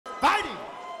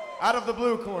Out of the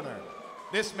blue corner,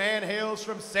 this man hails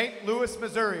from St. Louis,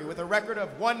 Missouri with a record of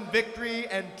 1 victory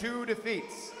and 2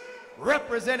 defeats.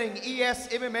 Representing ES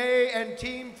MMA and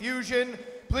Team Fusion,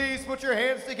 please put your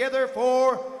hands together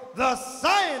for the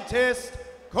scientist,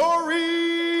 Kory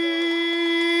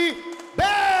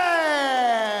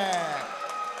Beck!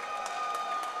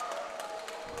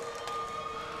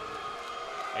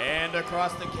 And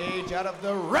across the cage out of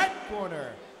the red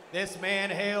corner, this man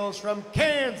hails from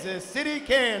Kansas City,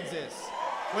 Kansas,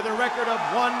 with a record of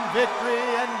 1 victory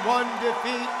and 1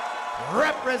 defeat.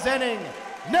 Representing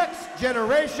Next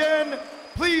Generation,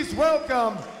 please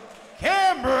welcome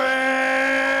Cameron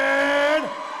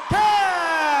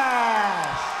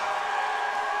Cash!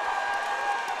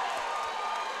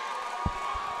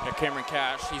 Yeah, Cameron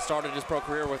Cash, he started his pro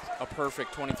career with a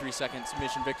perfect 23-second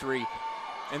submission victory.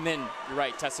 And then, you're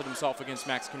right, tested himself against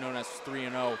Max Quinones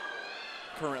 3-0.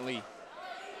 Currently,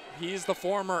 he is the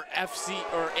former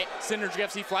Synergy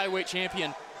FC flyweight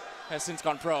champion, has since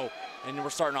gone pro. And we're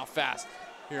starting off fast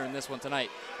here in this one tonight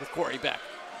with Kory Beck.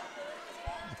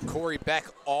 Kory Beck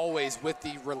always with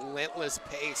the relentless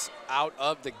pace out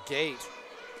of the gate.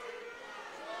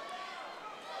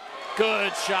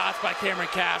 Good shots by Cameron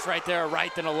Cash right there,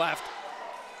 right then a left.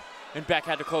 And Beck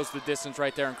had to close the distance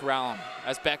right there and corral him,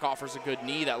 as Beck offers a good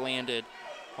knee that landed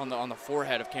on the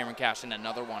forehead of Cameron Cash, and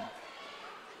another one.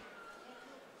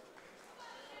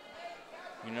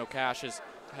 You know, Cash has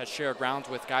shared rounds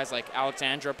with guys like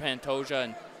Alexandra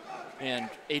Pantoja and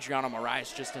Adriano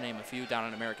Moraes, just to name a few, down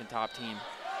an American Top Team.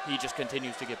 He just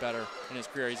continues to get better in his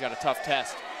career. He's got a tough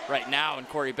test right now, and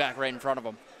Kory Beck right in front of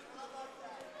him.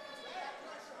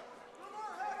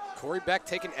 Kory Beck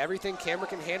taking everything Cameron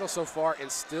can handle so far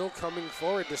and still coming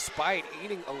forward despite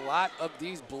eating a lot of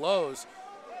these blows.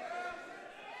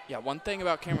 Yeah, one thing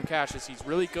about Cameron Cash is he's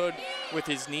really good with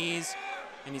his knees,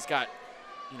 and he's got,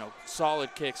 you know,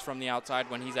 solid kicks from the outside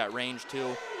when he's at range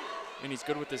too, and he's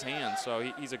good with his hands.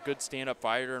 So he's a good stand-up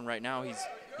fighter, and right now he's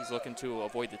looking to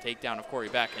avoid the takedown of Kory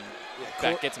Beck, and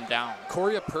Beck gets him down.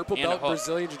 Kory, a purple belt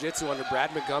Brazilian Jiu-Jitsu under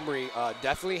Brad Montgomery,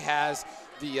 definitely has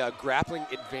the grappling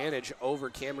advantage over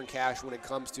Cameron Cash when it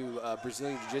comes to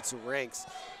Brazilian Jiu-Jitsu ranks.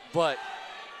 But,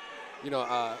 you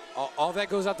know, all that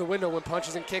goes out the window when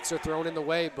punches and kicks are thrown in the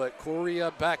way. But Kory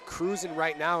Beck cruising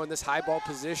right now in this high ball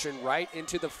position right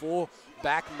into the full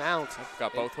back mount.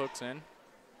 Got both hooks in.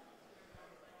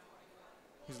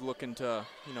 He's looking to,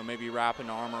 you know, maybe wrap an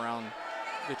arm around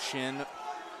the chin of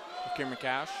Cameron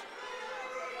Cash.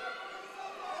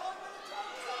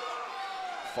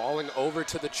 Falling over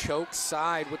to the choke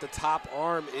side with the top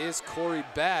arm is Kory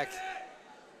Beck.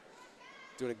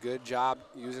 Doing a good job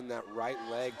using that right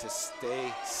leg to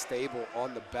stay stable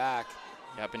on the back.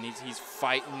 Yep, and he's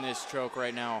fighting this choke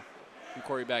right now. And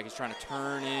Kory Beck is trying to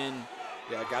turn in.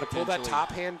 Yeah, got to pull that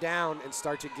top hand down and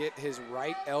start to get his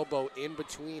right elbow in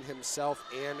between himself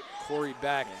and Kory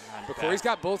Beck. Yeah, but Kory's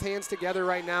got both hands together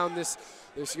right now in this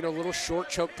you know, little short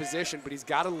choke position, but he's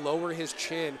got to lower his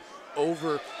chin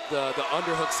over the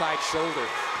underhook side shoulder.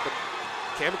 But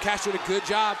Cameron Cash doing a good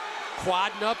job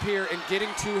quadding up here and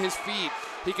getting to his feet.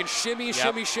 He can shimmy,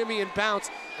 shimmy, shimmy, and bounce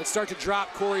and start to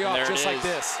drop Kory off just like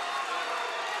this.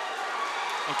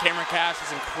 And Cameron Cash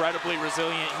is incredibly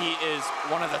resilient. He is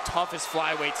one of the toughest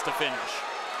flyweights to finish.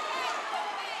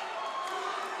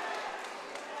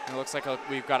 It looks like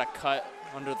we've got a cut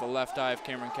under the left eye of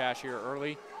Cameron Cash here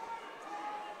early.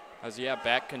 As, yeah,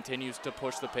 Beck continues to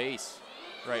push the pace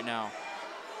right now.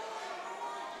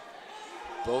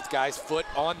 Both guys' foot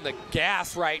on the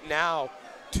gas right now.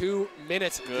 2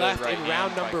 minutes left in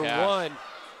round number 1.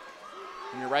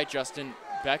 And you're right, Justin.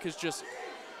 Beck is just,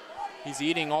 he's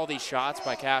eating all these shots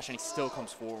by Cash, and he still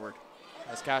comes forward.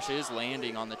 As Cash is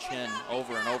landing on the chin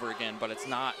over and over again, but it's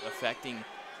not affecting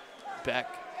Beck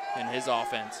and his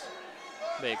offense.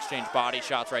 They exchange body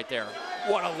shots right there.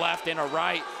 What a left and a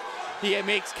right. He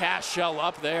makes Cash shell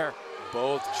up there.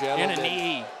 Both gentlemen and a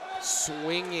knee.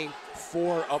 Swinging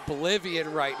for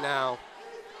oblivion right now.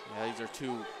 Yeah, these are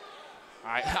two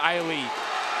highly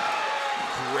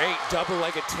great double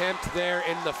leg attempt there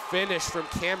in the finish from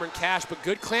Cameron Cash, but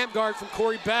good clamp guard from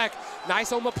Kory Beck.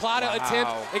 Nice omoplata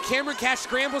attempt, and Cameron Cash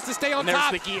scrambles to stay on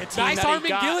top. Nice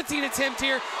arming guillotine attempt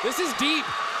here. This is deep.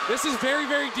 This is very,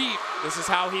 very deep. This is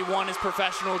how he won his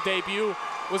professional debut,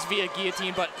 was via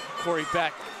guillotine, but Kory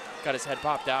Beck got his head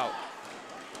popped out.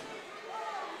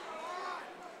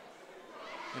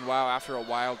 And wow, after a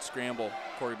wild scramble,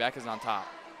 Kory Beck is on top.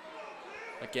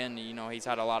 Again, you know, he's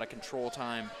had a lot of control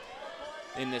time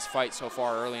in this fight so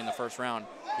far early in the first round.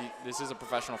 This is a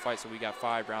professional fight, so we got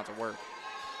 5 rounds of work.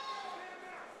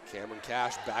 Cameron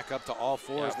Cash back up to all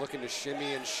fours, looking to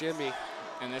shimmy and shimmy.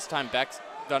 And this time Beck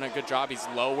done a good job. He's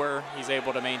lower. He's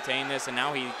able to maintain this, and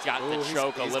now he's got the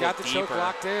choke a little deeper. He's got the choke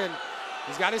locked in.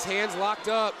 He's got his hands locked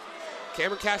up.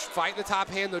 Cameron Cash fighting the top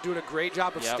hand, though, doing a great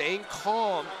job of staying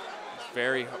calm.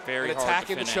 Very, very and hard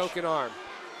attacking to the choking arm.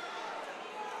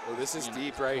 Well, this is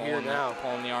deep right here now.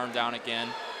 Pulling the arm down again.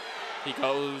 He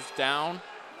goes down.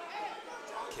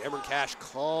 Cameron Cash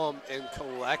calm and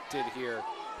collected here.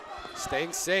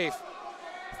 Staying safe.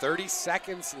 30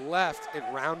 seconds left in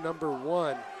round number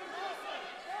 1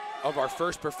 of our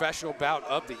first professional bout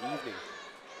of the evening.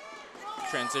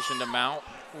 Transition to mount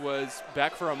was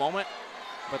Beck for a moment,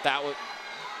 but that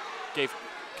gave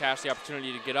Cash the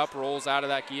opportunity to get up, rolls out of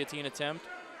that guillotine attempt.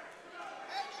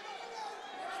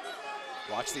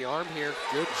 Watch the arm here.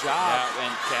 Good job. Yeah,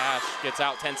 and Cash gets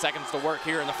out. 10 seconds to work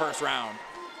here in the first round.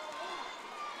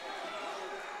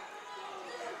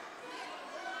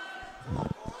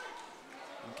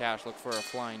 And Cash look for a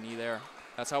flying knee there.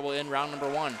 That's how we'll end round number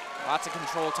 1. Lots of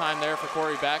control time there for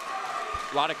Kory Beck.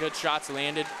 A lot of good shots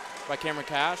landed by Cameron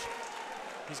Cash.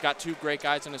 He's got 2 great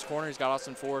guys in his corner. He's got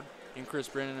Austin Ford and Chris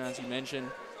Brennan, as you mentioned.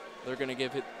 They're going to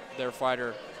give their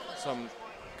fighter some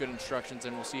good instructions,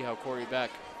 and we'll see how Kory Beck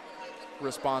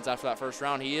responds after that first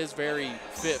round. He is very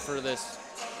fit for this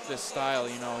style.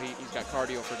 You know, he's got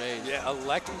cardio for days. Yeah,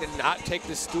 electing to not take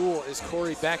the stool is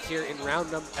Kory Beck here in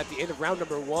at the end of round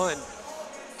number 1.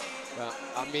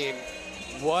 I mean,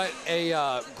 what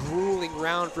a grueling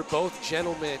round for both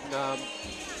gentlemen.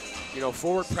 You know,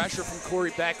 forward pressure from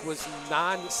Kory Beck was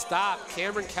non-stop.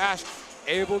 Cameron Cash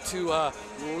able to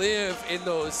live in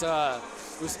those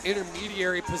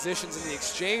intermediary positions in the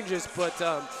exchanges, but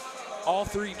all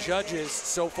 3 judges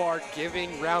so far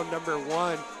giving round number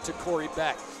 1 to Kory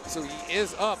Beck. So he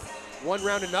is up 1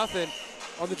 round to nothing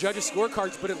on the judges'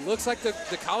 scorecards, but it looks like the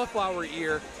cauliflower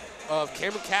ear of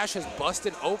Cameron Cash has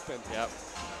busted open. Yep.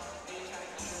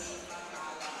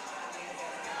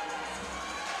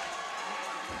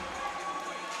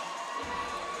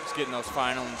 Just getting those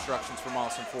final instructions from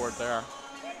Austin Ford there.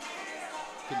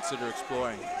 Consider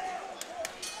exploring.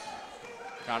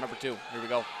 Round number 2, here we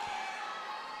go.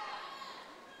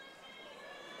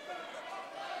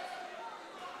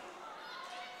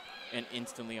 And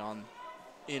instantly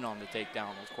in on the takedown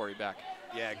with Kory Beck.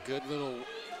 Yeah, good little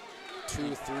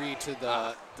 2-3 to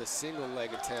the single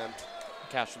leg attempt.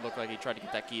 Cash looked like he tried to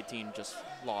get that guillotine, just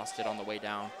lost it on the way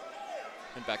down.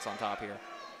 And Beck's on top here.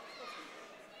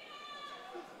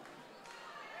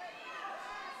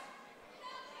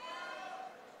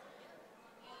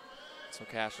 So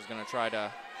Cash is going to try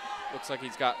to, looks like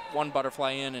he's got 1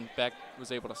 butterfly in, and Beck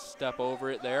was able to step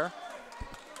over it there.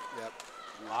 Yep,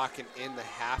 locking in the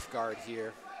half guard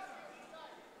here.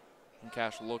 And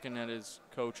Cash looking at his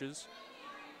coaches.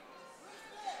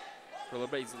 For a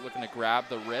little bit, he's looking to grab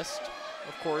the wrist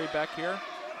of Kory Beck here.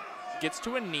 Gets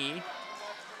to a knee,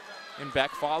 and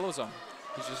Beck follows him.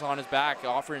 He's just on his back,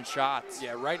 offering shots.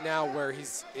 Yeah, right now where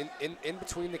he's in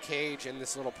between the cage and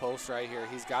this little post right here,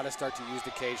 he's got to start to use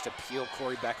the cage to peel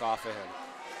Kory Beck off of him.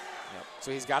 Yep.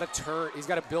 So he's got to turn, he's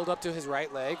got to build up to his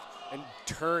right leg and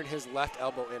turn his left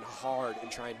elbow in hard and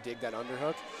try and dig that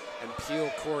underhook and peel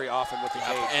Kory off him with the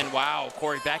cage. And wow,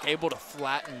 Kory Beck able to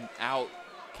flatten out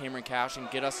Cameron Cash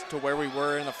and get us to where we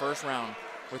were in the first round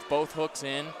with both hooks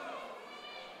in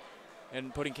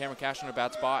and putting Cameron Cash in a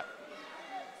bad spot.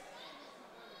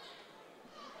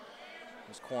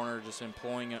 His corner just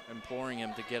imploring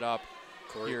him to get up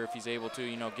here if he's able to,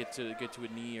 you know, get to a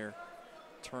knee or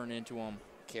turn into him.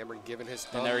 Cameron giving his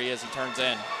thumb. And there he is, he turns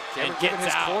in. Cameron giving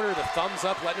his corner the thumbs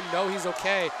up, letting him know he's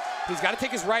okay. He's got to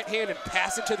take his right hand and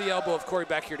pass it to the elbow of Kory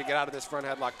Beck here to get out of this front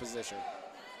headlock position.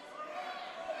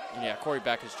 Yeah, Kory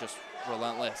Beck is just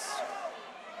relentless.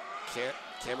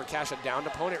 Cameron Cash a downed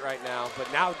opponent right now,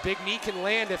 but now big knee can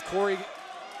land if Kory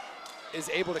is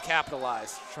able to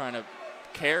capitalize. Trying to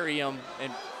carry him and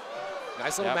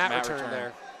nice little mat return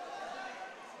there.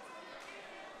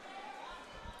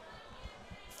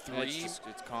 It's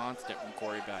constant from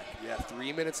Kory Beck. Yeah,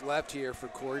 3 minutes left here for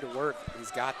Kory to work.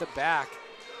 He's got the back.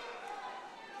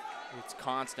 It's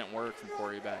constant work from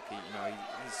Kory Beck.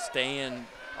 He's staying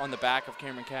on the back of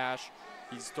Cameron Cash.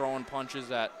 He's throwing punches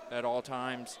at all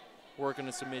times, working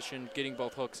a submission, getting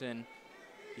both hooks in.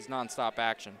 He's nonstop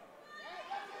action.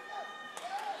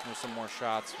 There's some more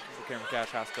shots. Cameron Cash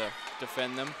has to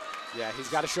defend them. Yeah, he's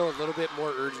got to show a little bit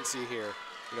more urgency here.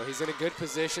 You know, he's in a good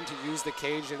position to use the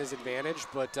cage in his advantage,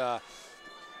 but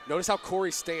notice how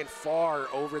Kory's staying far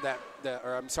over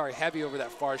heavy over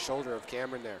that far shoulder of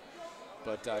Cameron there.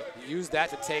 But use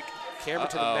that to take Cameron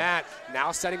to the mat.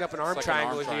 Now setting up an arm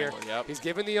triangle here. Yep. He's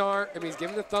giving the arm, he's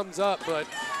giving the thumbs up, but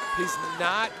He's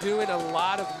not doing a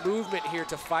lot of movement here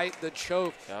to fight the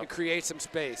choke and create some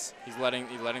space. He's letting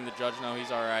the judge know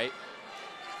he's all right.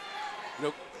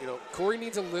 You know, Kory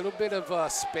needs a little bit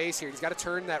of space here. He's got to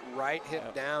turn that right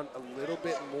hip down a little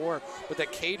bit more, but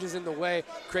that cage is in the way,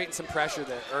 creating some pressure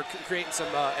there, or creating some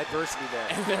adversity there.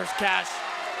 And there's Cash.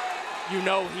 You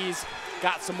know he's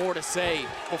got some more to say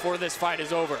before this fight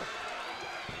is over.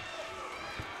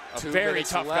 A very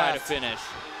tough guy to finish.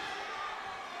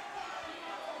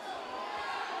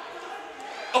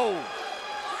 Oh,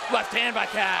 left hand by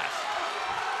Cash.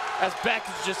 As Beck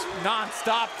is just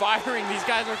non-stop firing. These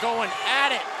guys are going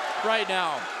at it right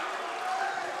now.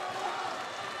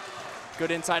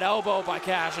 Good inside elbow by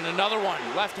Cash, and another one,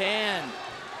 left hand.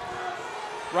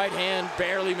 Right hand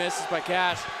barely misses by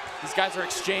Cash. These guys are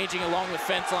exchanging along the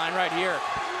fence line right here.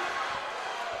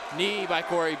 Knee by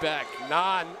Kory Beck.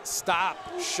 Non-stop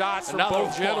shots from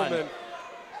both gentlemen.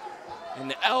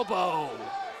 And the elbow.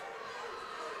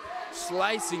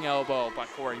 Slicing elbow by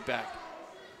Kory Beck.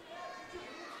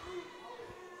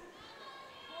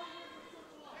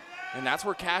 And that's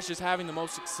where Cash is having the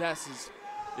most success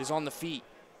is on the feet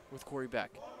with Kory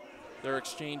Beck. They're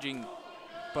exchanging,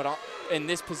 but in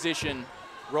this position.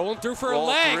 Rolling through for a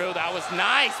leg. That was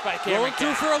nice by Cameron. Rolling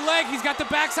through for a leg. He's got the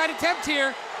backside attempt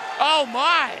here. Oh,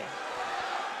 my.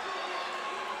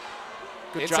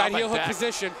 Good inside job heel hook Beck.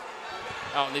 Position.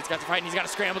 Oh, and he's got to fight, and he's got to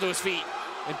scramble to his feet.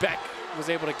 And Beck was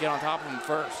able to get on top of him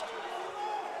first.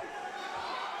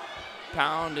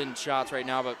 Pounding shots right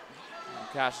now, but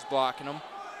Cash is blocking them.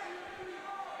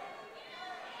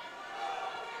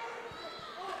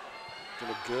 Did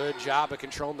a good job of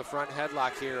controlling the front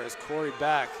headlock here as Kory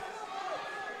Beck.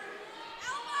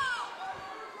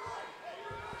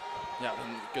 Yeah,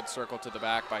 and good circle to the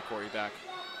back by Kory Beck.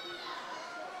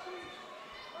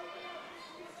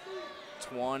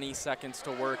 20 seconds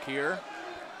to work here.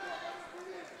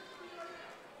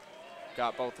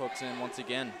 Got both hooks in once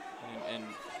again and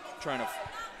trying to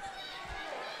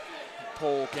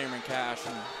pull Cameron Cash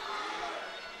and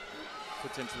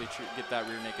potentially get that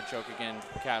rear naked choke again.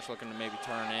 Cash looking to maybe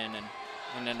turn in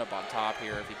and end up on top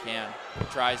here if he can.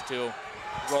 Tries to,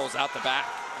 rolls out the back.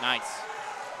 Nice.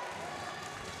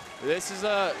 This is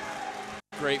a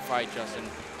great fight, Justin.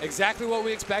 Exactly what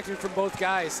we expected from both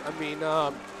guys. I mean,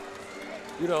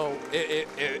 you know,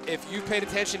 if you paid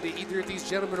attention to either of these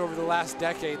gentlemen over the last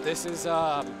decade, this is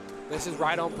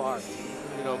right on par.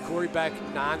 You know, Kory Beck,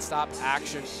 nonstop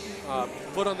action,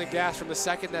 foot on the gas from the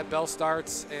second that bell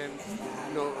starts, and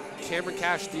you know, Cameron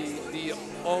Cash, the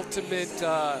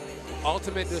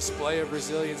ultimate display of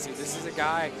resiliency. This is a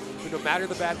guy who, no matter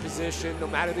the bad position, no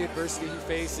matter the adversity he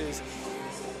faces,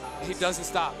 he doesn't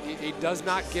stop. He does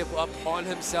not give up on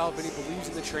himself, and he believes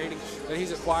in the training that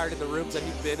he's acquired in the rooms that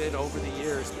he's been in over the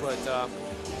years. But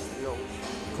you know,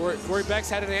 Kory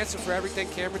Beck's had an answer for everything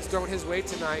Cameron's thrown his way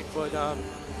tonight. But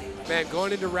man,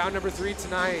 going into round number 3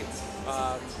 tonight,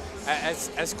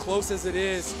 as close as it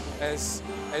is, as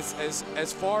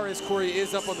far as Kory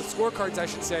is up on the scorecards, I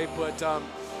should say. But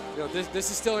you know,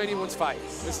 this is still anyone's fight.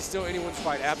 This is still anyone's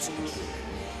fight, absolutely.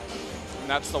 And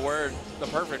that's the word, the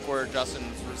perfect word, Justin,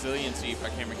 is resiliency by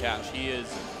Cameron Cash. He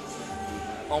is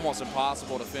almost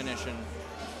impossible to finish, and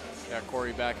yeah,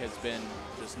 Kory Beck has been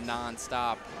just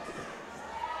nonstop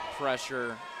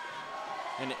pressure,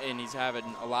 and he's having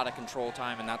a lot of control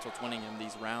time, and that's what's winning him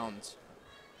these rounds.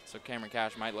 So Cameron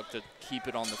Cash might look to keep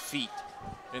it on the feet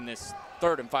in this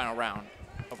third and final round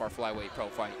of our flyweight pro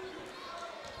fight.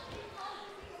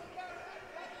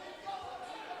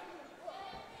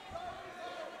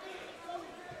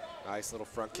 Nice little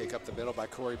front kick up the middle by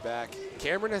Kory Beck.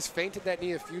 Cameron has feinted that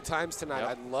knee a few times tonight. Yep.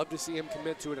 I'd love to see him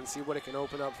commit to it and see what it can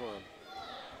open up for him.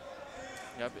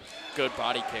 Yep, good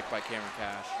body kick by Cameron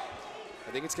Cash.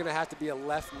 I think it's going to have to be a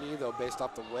left knee, though, based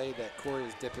off the way that Kory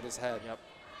is dipping his head. Yep.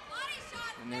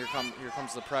 And here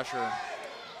comes the pressure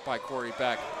by Kory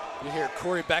Beck. You hear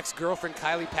Kory Beck's girlfriend,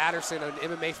 Kylie Patterson, an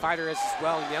MMA fighter as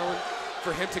well, yelling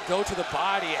for him to go to the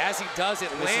body. As he does,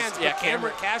 it lands, but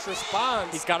Cameron Cash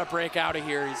responds. He's got to break out of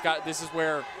here. This is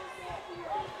where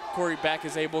Kory Beck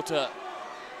is able to,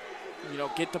 you know,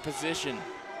 get the position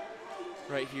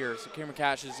right here. So Cameron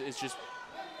Cash is just,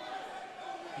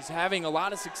 he's having a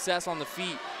lot of success on the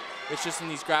feet. It's just in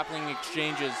these grappling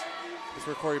exchanges is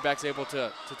where Kory Beck's able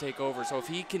to take over. So if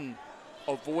he can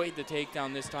avoid the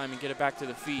takedown this time and get it back to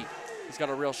the feet, he's got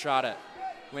a real shot at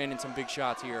landing some big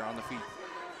shots here on the feet.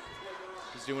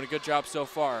 He's doing a good job so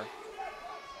far.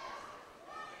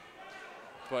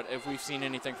 But if we've seen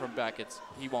anything from Beck,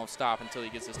 he won't stop until he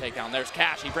gets his takedown. There's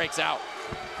Cash, he breaks out.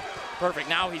 Perfect,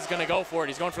 now he's gonna go for it.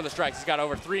 He's going for the strikes. He's got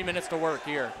over 3 minutes to work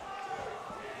here.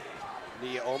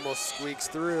 Knee almost squeaks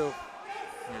through.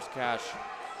 Here's Cash.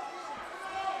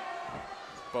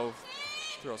 Both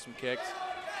throw some kicks.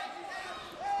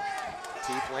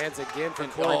 Teep lands again from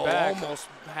Kory Beck. Almost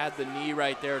had the knee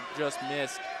right there, just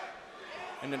missed.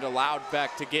 And it allowed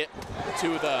Beck to get to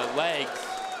the legs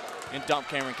and dump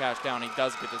Cameron Cash down. He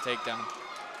does get the takedown.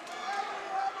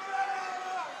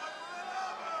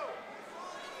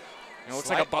 It looks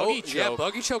like a buggy choke. Yeah,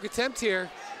 buggy choke attempt here.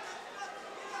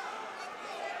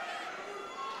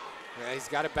 Yeah, he's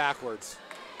got it backwards.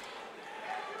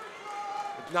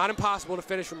 It's not impossible to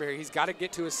finish from here. He's got to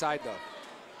get to his side, though.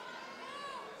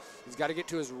 He's got to get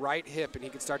to his right hip, and he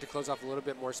can start to close off a little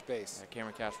bit more space. Yeah,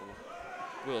 Cameron Cash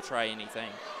will try anything.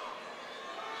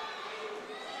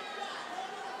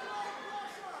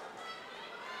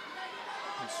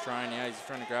 He's trying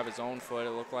to grab his own foot,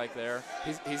 it looked like there.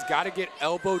 He's got to get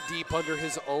elbow deep under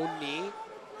his own knee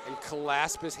and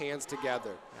clasp his hands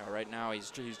together. Yeah, right now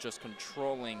he's just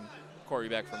controlling Kory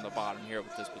Beck from the bottom here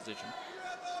with this position.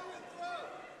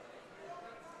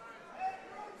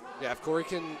 Yeah, if Kory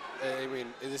can, I mean,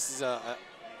 this is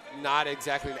not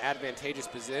exactly an advantageous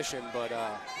position, but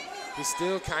he's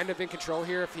still kind of in control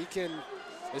here. If he can,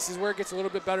 this is where it gets a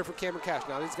little bit better for Cameron Cash.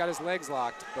 Now he's got his legs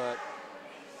locked, but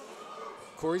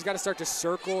Kory's got to start to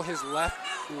circle his left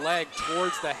leg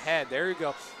towards the head. There you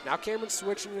go. Now Cameron's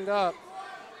switching it up.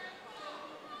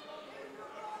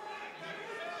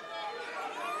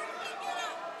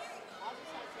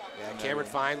 Yeah, Cameron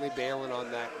finally bailing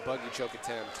on that buggy choke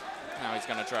attempt. Now he's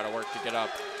going to try to work to get up.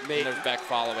 And there's Beck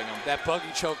following him. That buggy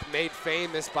choke made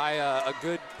famous by a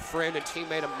good friend and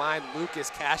teammate of mine, Lucas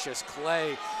Cassius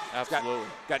Clay. Absolutely.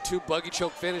 Got 2 buggy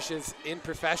choke finishes in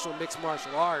professional mixed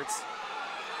martial arts.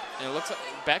 And it looks like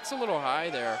Beck's a little high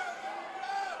there.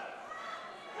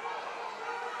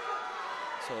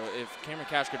 So if Cameron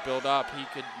Cash could build up, he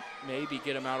could maybe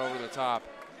get him out over the top.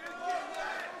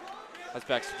 That's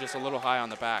Beck's just a little high on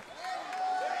the back.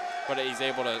 But he's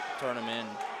able to turn him in.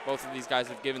 Both of these guys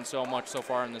have given so much so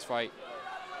far in this fight.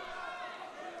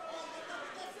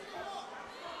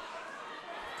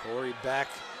 Kory Beck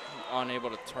unable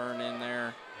to turn in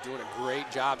there. Doing a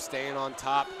great job staying on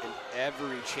top in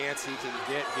every chance he can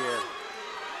get here.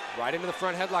 Right into the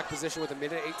front headlock position with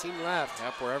 1:18 left.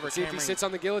 Yep, wherever Let's see if he sits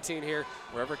on the guillotine here.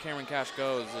 Wherever Cameron Cash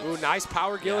goes. Ooh, nice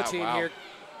power guillotine wow. here.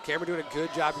 Cameron doing a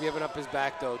good job giving up his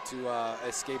back, though, to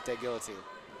escape that guillotine.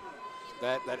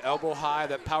 That elbow high,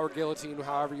 that power guillotine,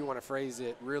 however you want to phrase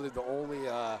it, really the only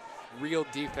real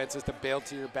defense is to bail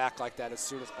to your back like that as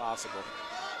soon as possible.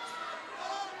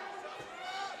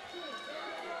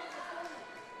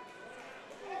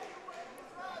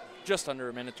 Just under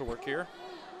a minute to work here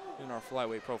in our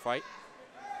flyweight pro fight.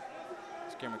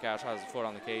 As Cameron Cash has his foot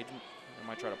on the cage. He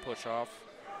might try to push off.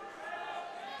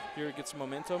 Here he gets some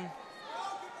momentum.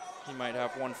 He might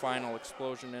have one final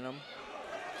explosion in him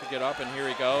to get up, and here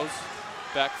he goes.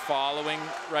 Beck following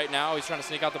right now. He's trying to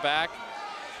sneak out the back.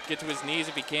 Get to his knees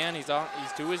if he can. He's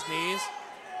to his knees.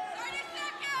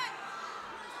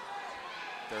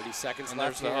 30 seconds and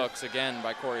left there's the hooks again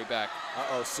by Kory Beck.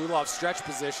 Uh-oh, Sulov stretch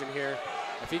position here.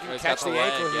 If he can He's catch the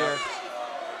ankle here.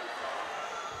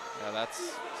 Yeah,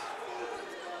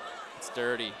 it's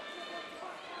dirty.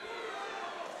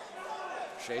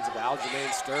 Shades of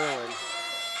Aljamain Sterling.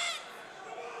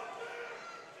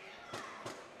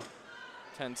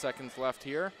 10 seconds left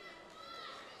here.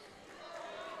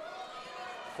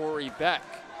 Kory Beck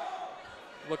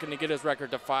looking to get his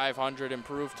record to 500,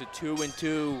 improve to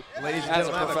 2-2 Ladies and as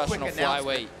a gentlemen, professional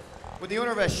flyweight. With the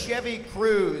owner of a Chevy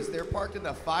Cruze, they're parked in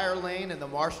the fire lane, and the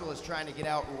marshal is trying to get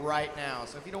out right now.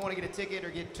 So if you don't want to get a ticket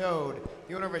or get towed,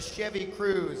 the owner of a Chevy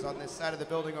Cruze on this side of the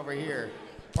building over here,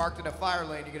 parked in a fire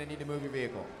lane, you're going to need to move your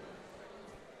vehicle.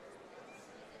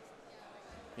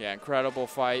 Yeah, incredible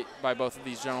fight by both of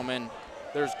these gentlemen.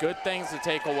 There's good things to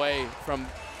take away from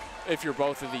if you're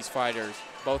both of these fighters.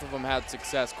 Both of them had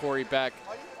success. Kory Beck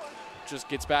just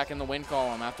gets back in the win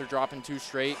column after dropping 2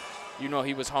 straight. You know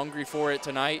he was hungry for it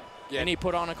tonight, and he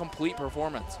put on a complete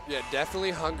performance. Yeah,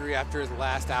 definitely hungry after his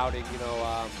last outing. You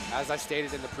know, as I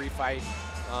stated in the pre-fight,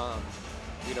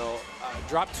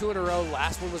 dropped 2 in a row.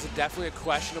 Last one was definitely a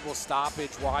questionable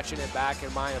stoppage, watching it back,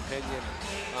 in my opinion.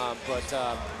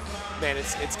 Man,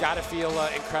 it's got to feel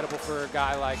incredible for a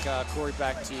guy like Kory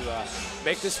Beck to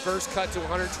make this first cut to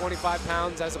 125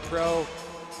 pounds as a pro,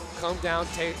 come down,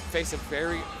 face a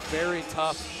very, very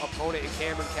tough opponent in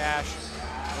Cameron Cash.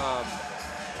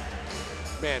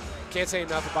 Man, can't say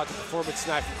enough about the performance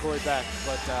tonight from Kory Beck,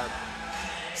 but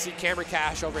see Cameron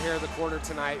Cash over here in the corner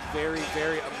tonight, very,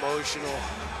 very emotional.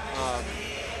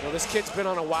 This kid's been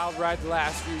on a wild ride the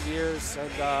last few years,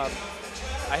 and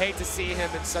I hate to see him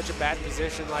in such a bad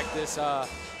position like this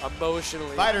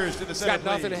emotionally. Fighters to the center, He's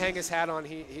got nothing please. to hang his hat on.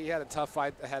 He had a tough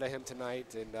fight ahead of him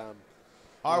tonight, and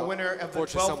our winner of the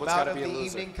 12th bout of the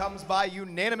evening comes by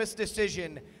unanimous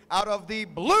decision out of the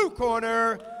blue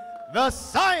corner, the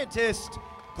scientist,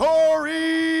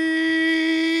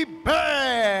 Kory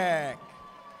Beck.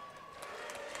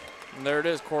 And there it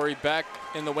is, Kory Beck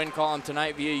in the win column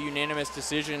tonight via unanimous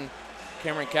decision.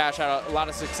 Cameron Cash had a lot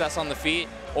of success on the feet.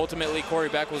 Ultimately, Kory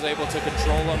Beck was able to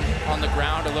control him on the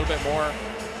ground a little bit more.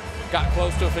 Got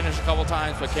close to a finish a couple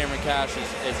times, but Cameron Cash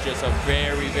is just a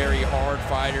very, very hard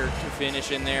fighter to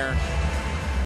finish in there.